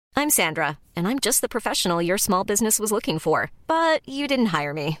I'm Sandra, and I'm just the professional your small business was looking for. But you didn't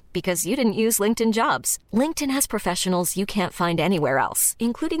hire me because you didn't use LinkedIn Jobs. LinkedIn has professionals you can't find anywhere else,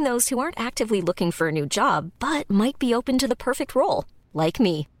 including those who aren't actively looking for a new job, but might be open to the perfect role, like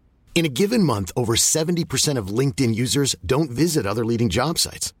me. In a given month, over 70% of LinkedIn users don't visit other leading job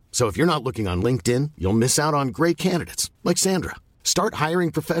sites. So if you're not looking on LinkedIn, you'll miss out on great candidates like Sandra. Start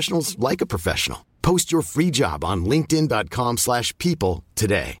hiring professionals like a professional. Post your free job on linkedin.com/people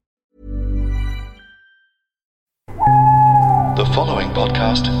today. The following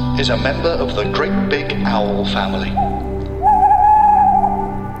podcast is a member of the Great Big Owl family.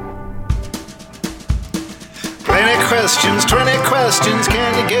 20 questions,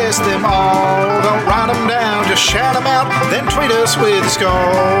 can you guess them all? Don't write them down, just shout them out, then tweet us with a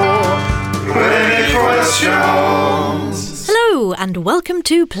score. 20 questions. Hello, and welcome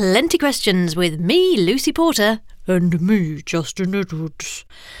to Plenty Questions with me, Lucy Porter, and me, Justin Edwards.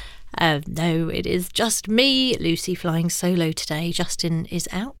 No, it is just me, Lucy, flying solo today. Justin is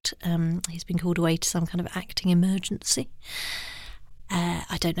out. He's been called away to some kind of acting emergency.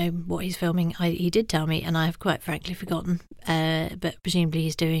 I don't know what he's filming. He did tell me, and I have quite frankly forgotten. But presumably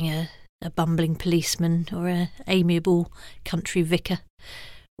he's doing a bumbling policeman or a amiable country vicar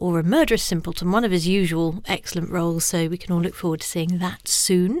or a murderous simpleton, one of his usual excellent roles, so we can all look forward to seeing that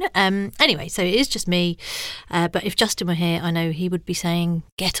soon. Anyway, so it is just me, but if Justin were here, I know he would be saying,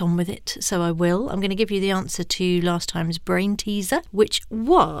 get on with it, so I will. I'm going to give you the answer to last time's brain teaser, which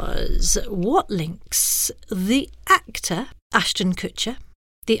was, what links the actor Ashton Kutcher,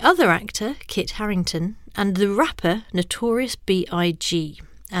 the other actor Kit Harington, and the rapper Notorious B.I.G.?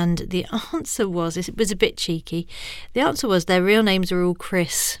 And the answer was, it was a bit cheeky, the answer was their real names are all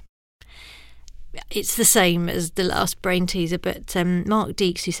Chris. It's the same as the last brain teaser, but Mark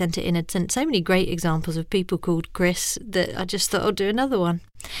Deeks, who sent it in, had sent so many great examples of people called Chris that I just thought I'd do another one.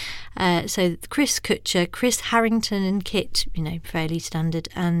 So Chris Kutcher, Chris Harington and Kit, fairly standard,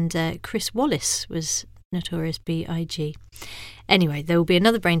 and Chris Wallace was Notorious B.I.G. Anyway, there will be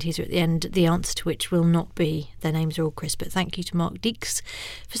another brain teaser at the end, the answer to which will not be their names are all Chris, but thank you to Mark Deeks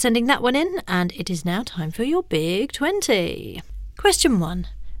for sending that one in, and it is now time for your Big 20. Question 1.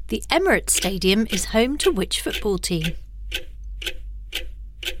 The Emirates Stadium is home to which football team?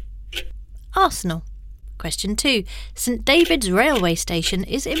 Arsenal. Question 2. St David's Railway Station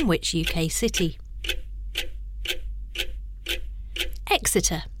is in which UK city?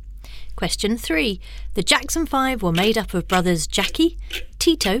 Exeter. Question 3. The Jackson 5 were made up of brothers Jackie,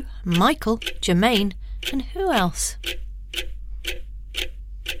 Tito, Michael, Jermaine, and who else?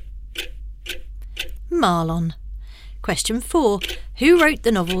 Marlon. Question 4. Who wrote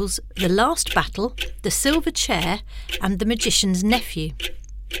the novels The Last Battle, The Silver Chair, and The Magician's Nephew?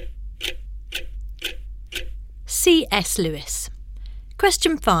 C.S. Lewis.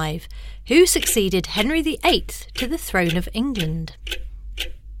 Question 5. Who succeeded Henry VIII to the throne of England?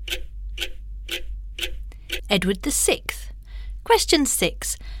 Edward VI. Question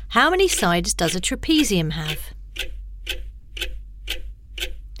 6. How many sides does a trapezium have?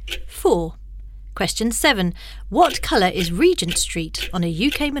 4. Question 7. What colour is Regent Street on a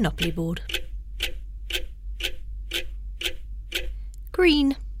UK Monopoly board?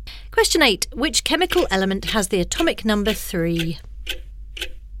 Green. Question 8. Which chemical element has the atomic number 3?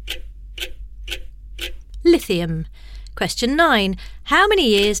 Lithium. Question 9. How many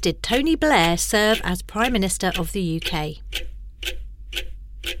years did Tony Blair serve as Prime Minister of the UK?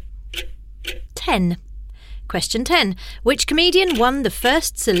 10. Question 10. Which comedian won the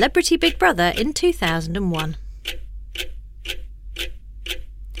first Celebrity Big Brother in 2001?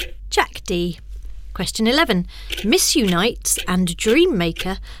 Jack D. Question 11. Miss Unites and Dream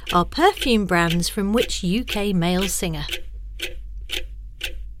Maker are perfume brands from which UK male singer?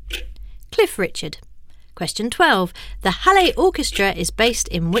 Cliff Richard. Question 12. The Halle Orchestra is based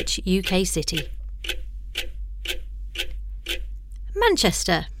in which UK city?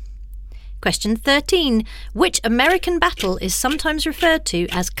 Manchester. Question 13. Which American battle is sometimes referred to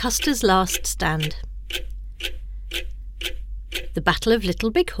as Custer's Last Stand? The Battle of Little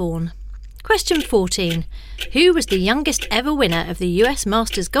Bighorn. Question 14. Who was the youngest ever winner of the US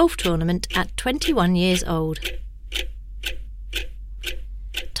Masters Golf Tournament at 21 years old?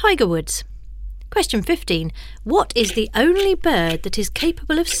 Tiger Woods. Question 15. What is the only bird that is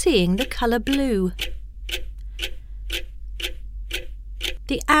capable of seeing the colour blue?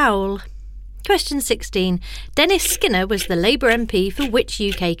 The owl. Question 16. Dennis Skinner was the Labour MP for which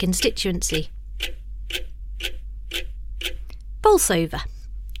UK constituency? Bolsover.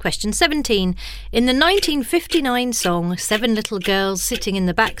 Question 17. In the 1959 song Seven Little Girls Sitting in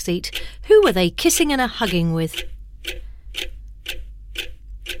the Backseat, who were they kissing and a hugging with?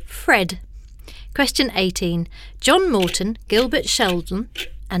 Fred. Question 18. John Morton, Gilbert Sheldon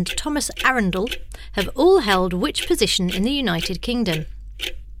and Thomas Arundel have all held which position in the United Kingdom?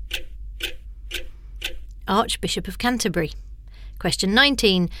 Archbishop of Canterbury. Question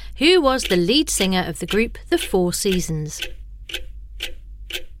 19. Who was the lead singer of the group The Four Seasons?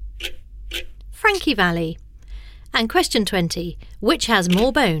 Frankie Valli. And question 20. Which has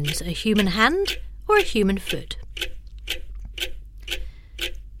more bones, a human hand or a human foot?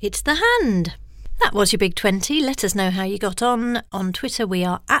 It's the hand. That was your Big 20. Let us know how you got on. On Twitter, we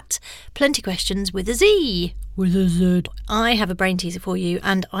are at Plenty Questions with a Z. With a Z. I have a brain teaser for you,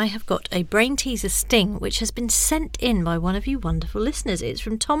 and I have got a brain teaser sting which has been sent in by one of you wonderful listeners. It's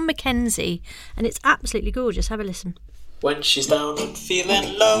from Tom Mackenzie, and it's absolutely gorgeous. Have a listen. When she's down and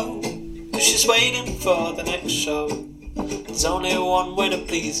feeling low, she's waiting for the next show. There's only one way to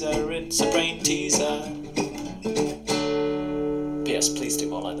please her, it's a brain teaser. P.S. Please do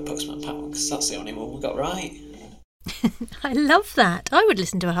more like the Postman Pat one, because that's the only one we got right. I love that. I would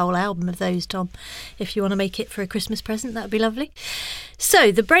listen to a whole album of those, Tom. If you want to make it for a Christmas present, that would be lovely.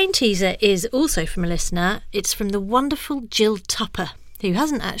 So the brain teaser is also from a listener. It's from the wonderful Jill Tupper, who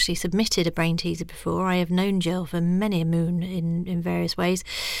hasn't actually submitted a brain teaser before. I have known Jill for many a moon in various ways.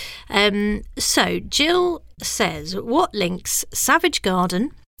 So Jill says, what links Savage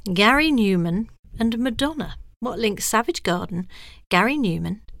Garden, Gary Newman and Madonna? What links Savage Garden, Gary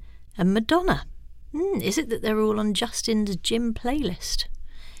Newman and Madonna? Is it that they're all on Justin's gym playlist?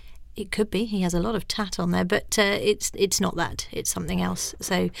 It could be. He has a lot of tat on there, but it's not that. It's something else.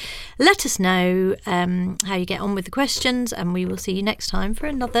 So let us know how you get on with the questions, and we will see you next time for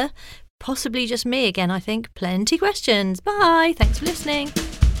another, possibly just me again, I think, Plenty Questions. Bye. Thanks for listening.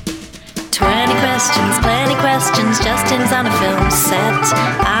 20 questions, Justin's on a film set.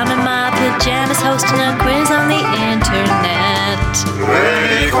 I'm in my pyjamas hosting a quiz on the internet.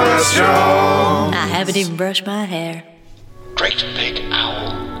 20 questions. I haven't even brushed my hair.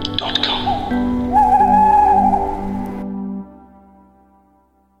 GreatBigOwl.com.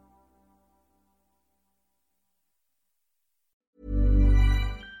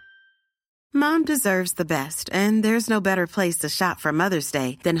 Mom deserves the best, and there's no better place to shop for Mother's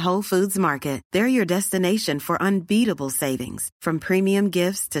Day than Whole Foods Market. They're your destination for unbeatable savings, from premium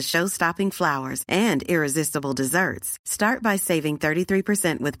gifts to show-stopping flowers and irresistible desserts. Start by saving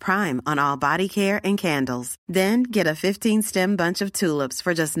 33% with Prime on all body care and candles. Then get a 15-stem bunch of tulips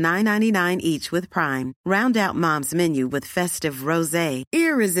for just $9.99 each with Prime. Round out Mom's menu with festive rosé,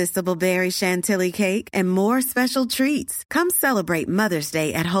 irresistible berry chantilly cake, and more special treats. Come celebrate Mother's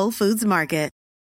Day at Whole Foods Market.